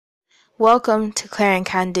Welcome to Claire and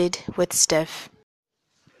Candid with Steph.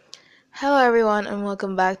 Hello everyone and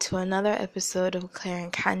welcome back to another episode of Claire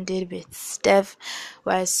and Candid with Steph,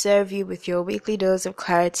 where I serve you with your weekly dose of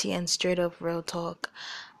clarity and straight up real talk.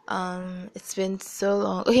 It's been so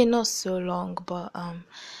long, not so long, but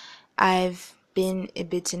I've been a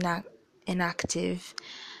bit inactive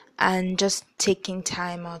and just taking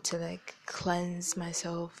time out to cleanse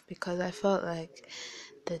myself because I felt like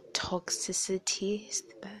the toxicity,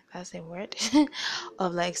 that's a word,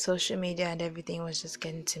 of social media and everything was just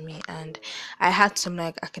getting to me, and I had some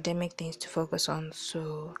academic things to focus on.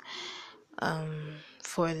 So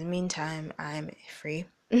for the meantime, I'm free.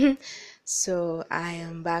 So I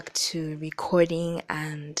am back to recording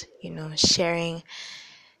and sharing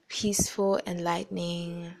peaceful,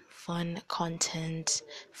 enlightening, fun content,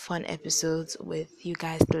 fun episodes with you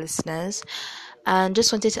guys, the listeners. And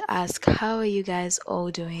just wanted to ask, how are you guys all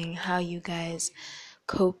doing? How are you guys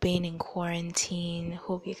coping in quarantine?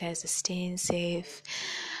 Hope you guys are staying safe.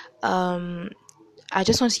 I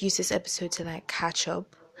just want to use this episode to catch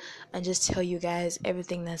up and just tell you guys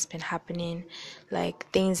everything that's been happening,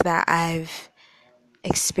 things that I've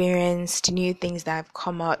experienced, new things that have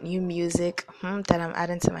come out, new music that I'm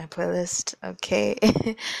adding to my playlist. Okay.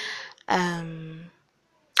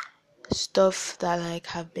 Stuff that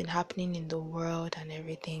have been happening in the world and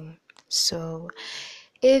everything. So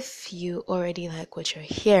if you already like what you're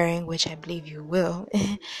hearing, which I believe you will,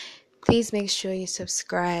 please make sure you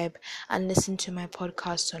subscribe and listen to my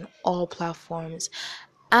podcast on all platforms.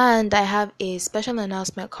 And I have a special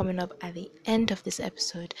announcement coming up at the end of this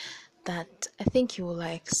episode that I think you will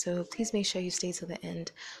like. So please make sure you stay to the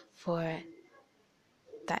end for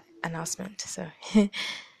that announcement. So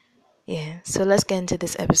yeah, so let's get into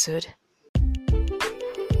this episode.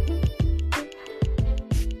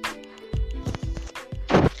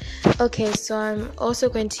 Okay, so I'm also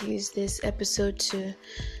going to use this episode to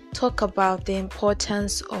talk about the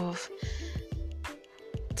importance of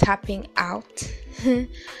tapping out.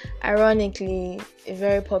 Ironically, a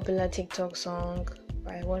very popular TikTok song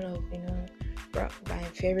by one of my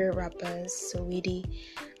favorite rappers, Saweetie,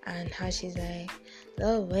 and how she's like,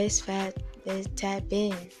 "Love is fat, let's tap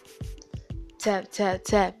in, tap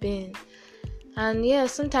in." And yeah,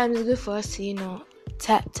 sometimes it's good for us to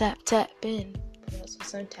tap in. So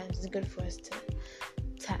sometimes it's good for us to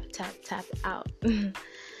tap out.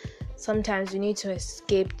 Sometimes we need to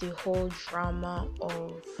escape the whole drama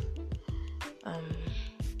of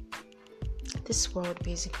this world,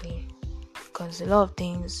 basically, because a lot of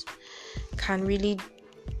things can really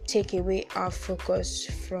take away our focus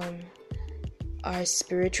from our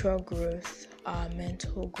spiritual growth, our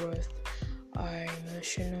mental growth, our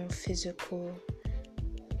emotional, physical,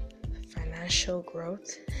 financial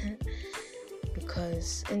growth.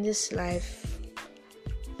 Because in this life,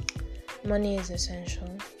 money is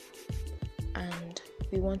essential, and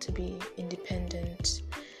we want to be independent,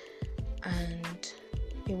 and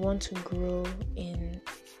we want to grow in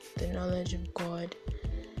the knowledge of God,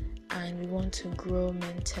 and we want to grow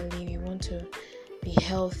mentally, we want to be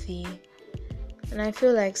healthy. And I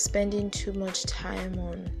feel like spending too much time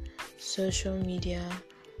on social media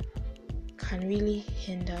can really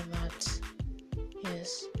hinder that.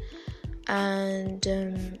 Yes. And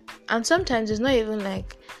sometimes it's not even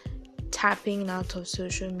tapping out of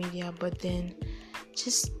social media, but then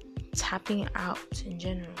just tapping out in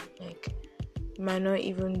general. You might not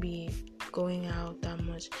even be going out that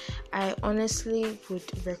much. I honestly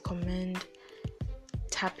would recommend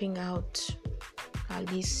tapping out at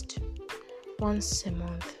least once a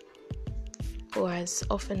month, or as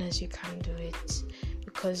often as you can do it,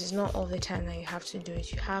 because it's not all the time that you have to do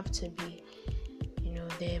it. You have to be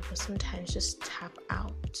there, but sometimes just tap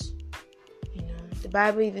out. The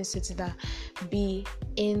Bible even says that be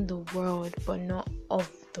in the world but not of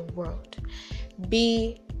the world.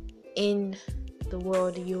 Be in the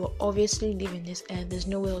world. You obviously live in this earth. There's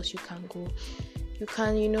nowhere else you can go. You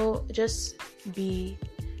can just be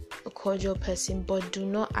a cordial person, but do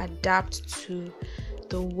not adapt to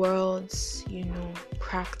the world's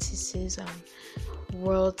practices and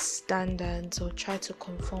world standards, or try to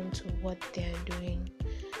conform to what they're doing.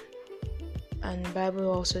 And the Bible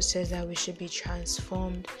also says that we should be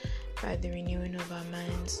transformed by the renewing of our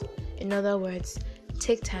minds. In other words,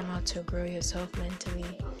 take time out to grow yourself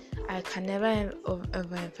mentally. I can never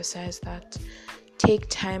emphasize that. Take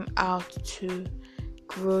time out to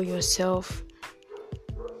grow yourself,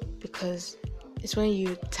 because it's when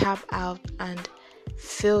you tap out and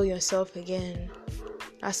feel yourself again,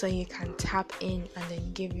 that's when you can tap in and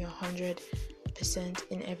then give your 100%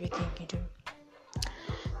 in everything you do.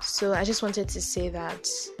 So I just wanted to say that,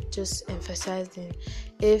 just emphasizing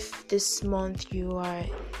if this month you are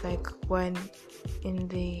like when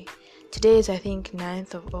today is I think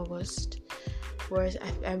 9th of August, whereas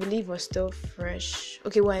I believe we're still fresh.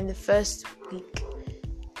 Okay, we're in the first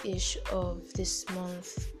week-ish of this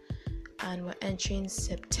month and we're entering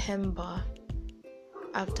September.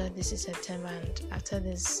 After this is September, and after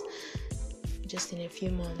this, just in a few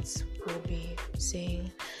months, we'll be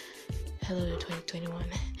saying hello to 2021.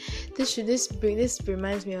 This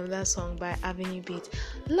reminds me of that song by Avenue Beat,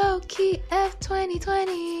 Low Key F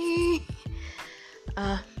 2020.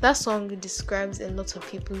 That song describes a lot of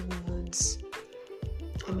people's moods.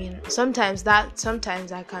 I mean, sometimes I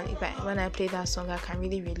can, when I play that song, I can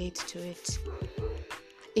really relate to it.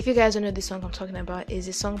 If you guys don't know the song I'm talking about, is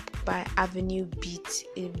a song by Avenue Beat.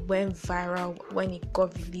 It went viral when it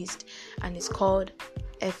got released, and it's called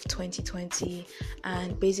F 2020.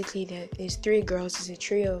 And basically, there's three girls. It's a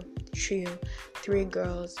trio, 3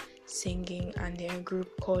 girls singing, and they're a group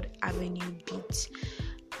called Avenue Beat.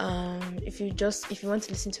 If you want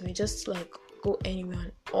to listen to it, just like go anywhere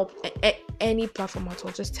any platform at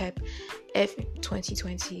all, just type F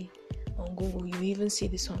 2020 on Google. You even see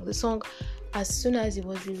the song. As soon as it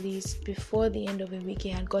was released, before the end of a week, it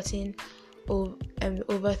had gotten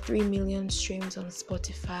over 3 million streams on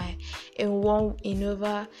Spotify. In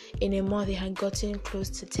a month, it had gotten close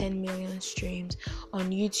to 10 million streams. On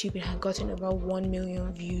YouTube, it had gotten about 1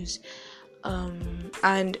 million views.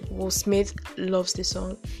 And Will Smith loves the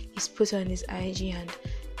song. He's put it on his IG, and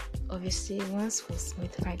obviously, once Will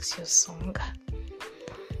Smith likes your song,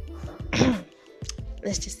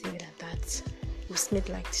 let's just leave it at that. Will Smith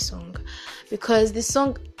liked the song because the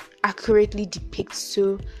song accurately depicts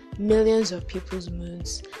so millions of people's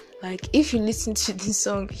moods. Like, if you listen to this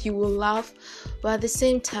song, you will laugh, but at the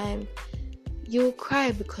same time, you'll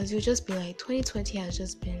cry because you'll just be like, 2020 has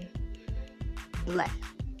just been blah.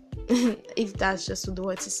 If that's just the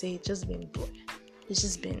word to say, it's just been blah. It's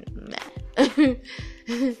just been meh.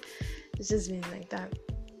 It's just been like that.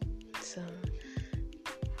 So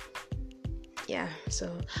yeah,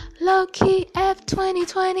 so low-key F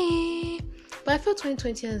 2020. But I feel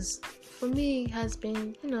 2020 has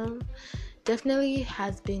been, definitely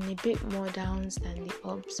has been a bit more downs than the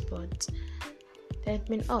ups, but there have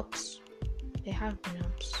been ups. There have been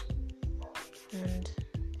ups. And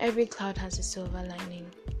every cloud has a silver lining.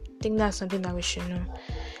 I think that's something that we should know.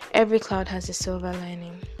 Every cloud has a silver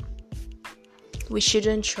lining. We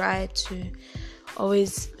shouldn't try to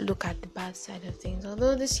always look at the bad side of things,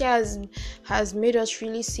 although this year has made us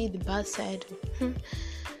really see the bad side.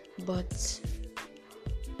 But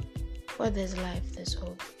where there's life, there's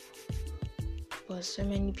hope. But so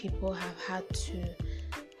many people have had to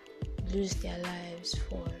lose their lives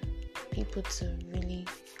for people to really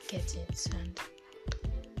get it, and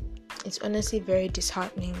it's honestly very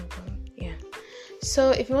disheartening. But yeah,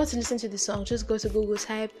 so if you want to listen to the song, just go to Google,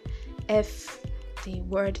 type F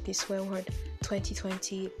the swear word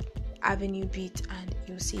 2020 Avenue Beat, and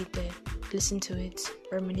you'll see it there. Listen to it,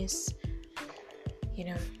 reminisce,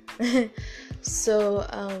 So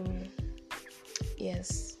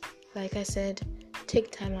yes, like I said,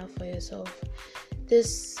 take time out for yourself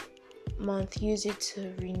this month. Use it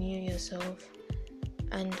to renew yourself,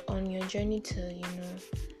 and on your journey to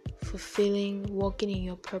fulfilling, walking in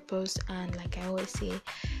your purpose, and like I always say,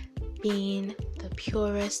 being the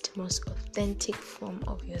purest, most authentic form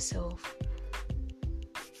of yourself.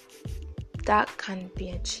 That can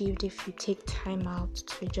be achieved if you take time out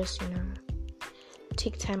to just,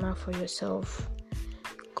 take time out for yourself.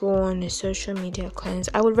 Go on a social media cleanse.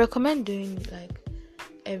 I would recommend doing like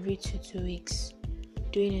every 2 weeks,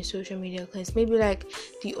 doing a social media cleanse. Maybe like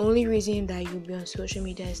the only reason that you'll be on social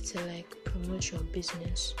media is to like promote your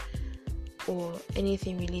business or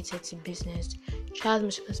anything related to business. Try as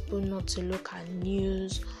much as possible not to look at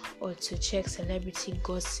news or to check celebrity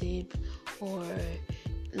gossip or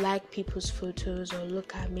like people's photos or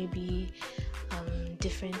look at maybe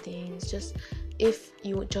different things. Just if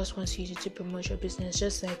you just want to use it to promote your business,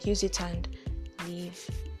 just like use it and leave.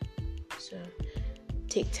 So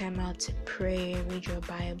take time out to pray, read your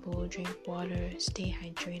Bible, drink water, stay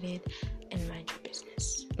hydrated, and mind your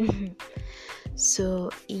business. So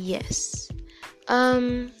yes.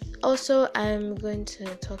 Also, I'm going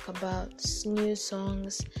to talk about new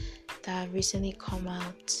songs that have recently come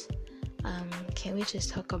out. Can we just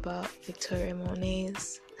talk about Victoria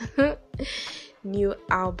Monet's new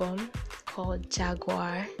album called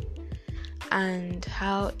Jaguar, and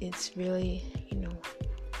how it's really,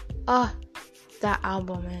 that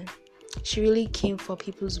album, man. She really came for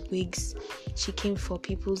people's wigs. She came for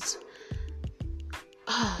people's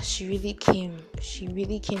she really came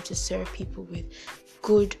to serve people with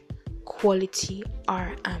good quality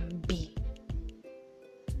R&B.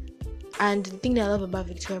 And the thing that I love about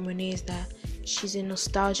Victoria Monet is that she's a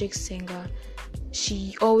nostalgic singer.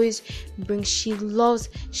 She always she loves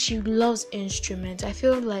instruments. I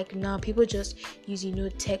feel like now people just use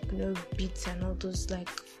techno beats and all those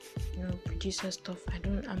producer stuff.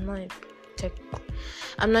 I'm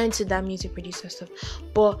not into that music producer stuff,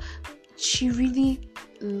 but she really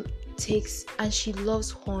takes, and she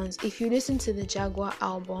loves horns. If you listen to the Jaguar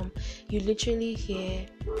album, you literally hear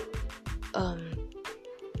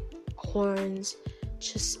horns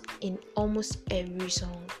just in almost every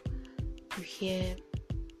song. You hear,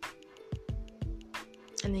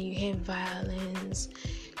 and then you hear violins,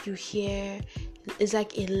 you hear, it's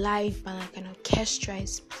like a live band, like an orchestra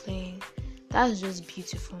is playing. That's just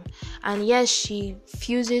beautiful. And yes, she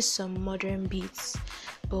fuses some modern beats,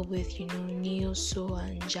 but with neo soul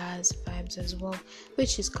and jazz vibes as well,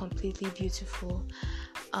 which is completely beautiful.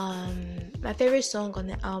 My favorite song on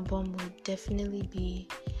the album would definitely be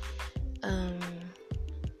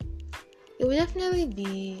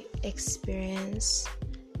Experience.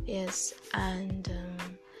 Yes, and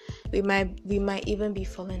we might even be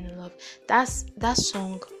falling in love. That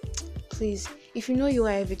song. Please, if you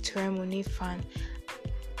are a Victoria Monet fan,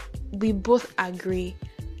 we both agree,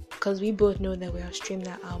 because we both know that we have streamed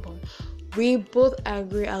that album. We both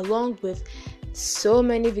agree, along with so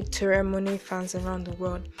many Victoria Monet fans around the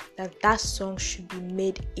world, that song should be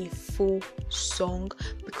made a full song,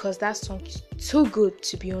 because that song is too good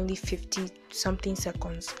to be only 50 something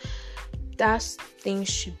seconds. That thing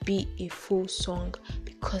should be a full song,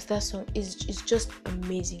 because that song is just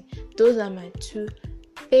amazing. Those are my two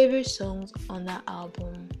favorite songs on that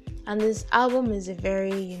album. And this album is a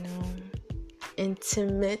very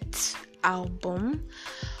intimate album,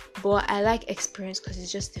 but I like Experience because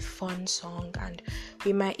it's just a fun song, and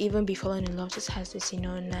We Might Even Be Falling in Love just has this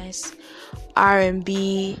nice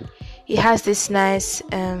R&B. It has this nice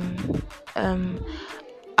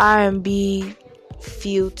R&B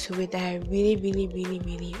feel to it that I really, really, really,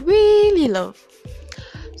 really, really love.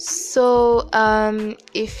 So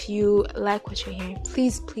if you like what you're hearing,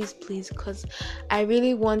 please, because I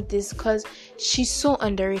really want this, because she's so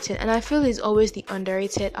underrated, and I feel it's always the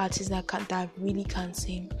underrated artist that really can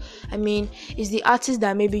sing. I mean, it's the artist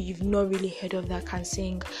that maybe you've not really heard of that can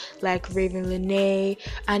sing, like Raven Lenae.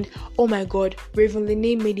 And oh my god, Raven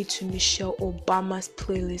Lenae made it to Michelle Obama's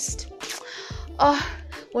playlist.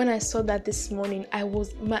 When I saw that this morning, I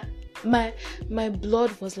was my blood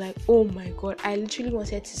was like, oh my god, I literally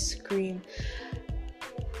wanted to scream.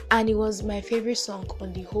 And it was my favorite song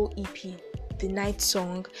on the whole EP, the Night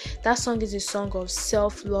Song. That song is a song of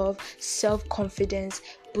self-love, self-confidence,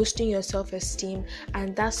 boosting your self-esteem,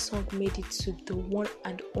 and that song made it to the one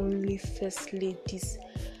and only First Ladies.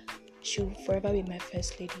 She will forever be my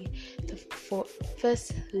First Lady. For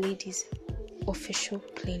First Lady's official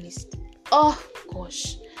playlist. Oh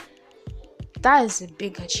gosh, that is a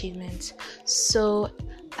big achievement. So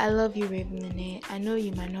I love you, Raven Lenae. I know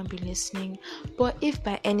you might not be listening, but if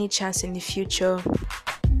by any chance in the future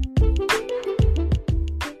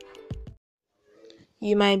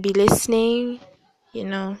you might be listening, you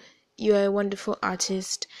are a wonderful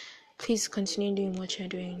artist. Please continue doing what you're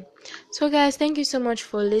doing. So guys, thank you so much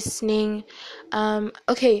for listening.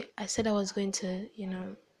 Okay, I said I was going to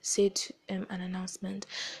say an announcement.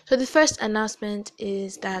 So the first announcement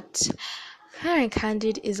is that Claire and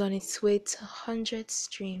Candid is on its way to 100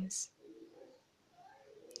 streams.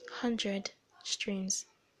 100 streams.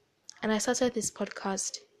 And I started this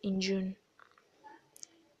podcast in June.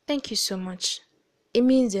 Thank you so much. It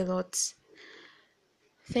means a lot.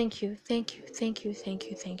 Thank you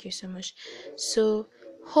so much. So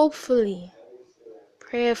hopefully,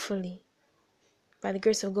 prayerfully, by the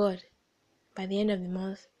grace of God, by the end of the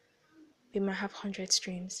month, we might have 100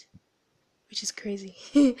 streams, which is crazy.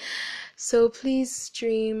 So please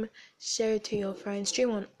stream, share it to your friends,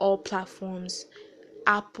 stream on all platforms: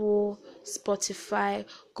 Apple, Spotify,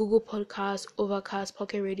 Google Podcasts, Overcast,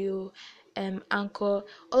 Pocket Radio, Anchor,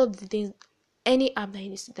 all of the things. Any app that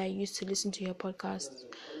you use to listen to your podcast,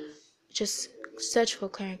 just search for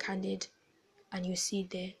Claire and Candid and you see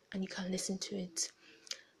it there and you can listen to it.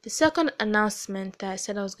 The second announcement that I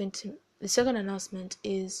said I was going to, the second announcement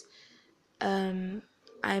is I'm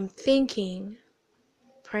praying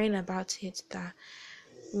about it, that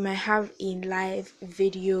we might have a live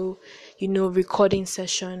video, recording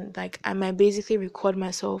session. Like I might basically record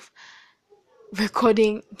myself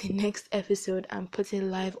recording the next episode and put it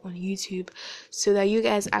live on YouTube, so that you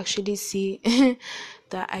guys actually see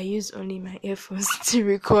that I use only my earphones to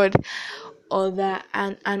record all that,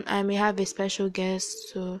 and I may have a special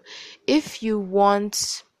guest. So if you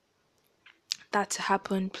want that to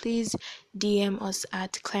happen, please DM us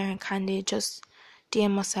at Claire and Candid. Just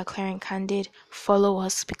DM us at Claire and Candid. Follow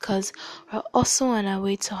us because we're also on our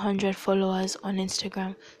way to 100 followers on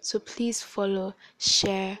Instagram. So please follow,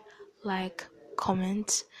 share, like,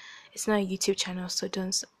 comment. It's not a YouTube channel, so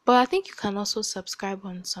don't. But I think you can also subscribe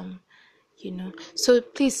on some, So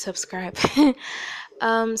please subscribe.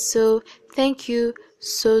 So thank you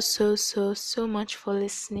so much for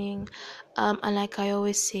listening. And like I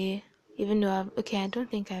always say, even though I don't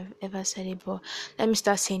think I've ever said it, but let me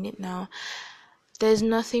start saying it now. There's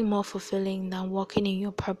nothing more fulfilling than walking in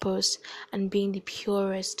your purpose and being the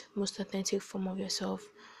purest, most authentic form of yourself.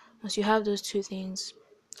 Once you have those two things,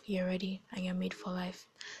 you're ready and you're made for life.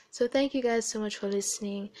 So thank you guys so much for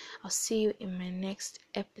listening. I'll see you in my next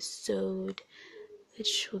episode,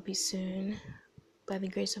 which will be soon by the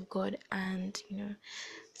grace of God. And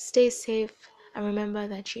stay safe and remember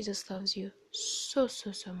that Jesus loves you so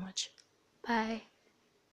much. Bye.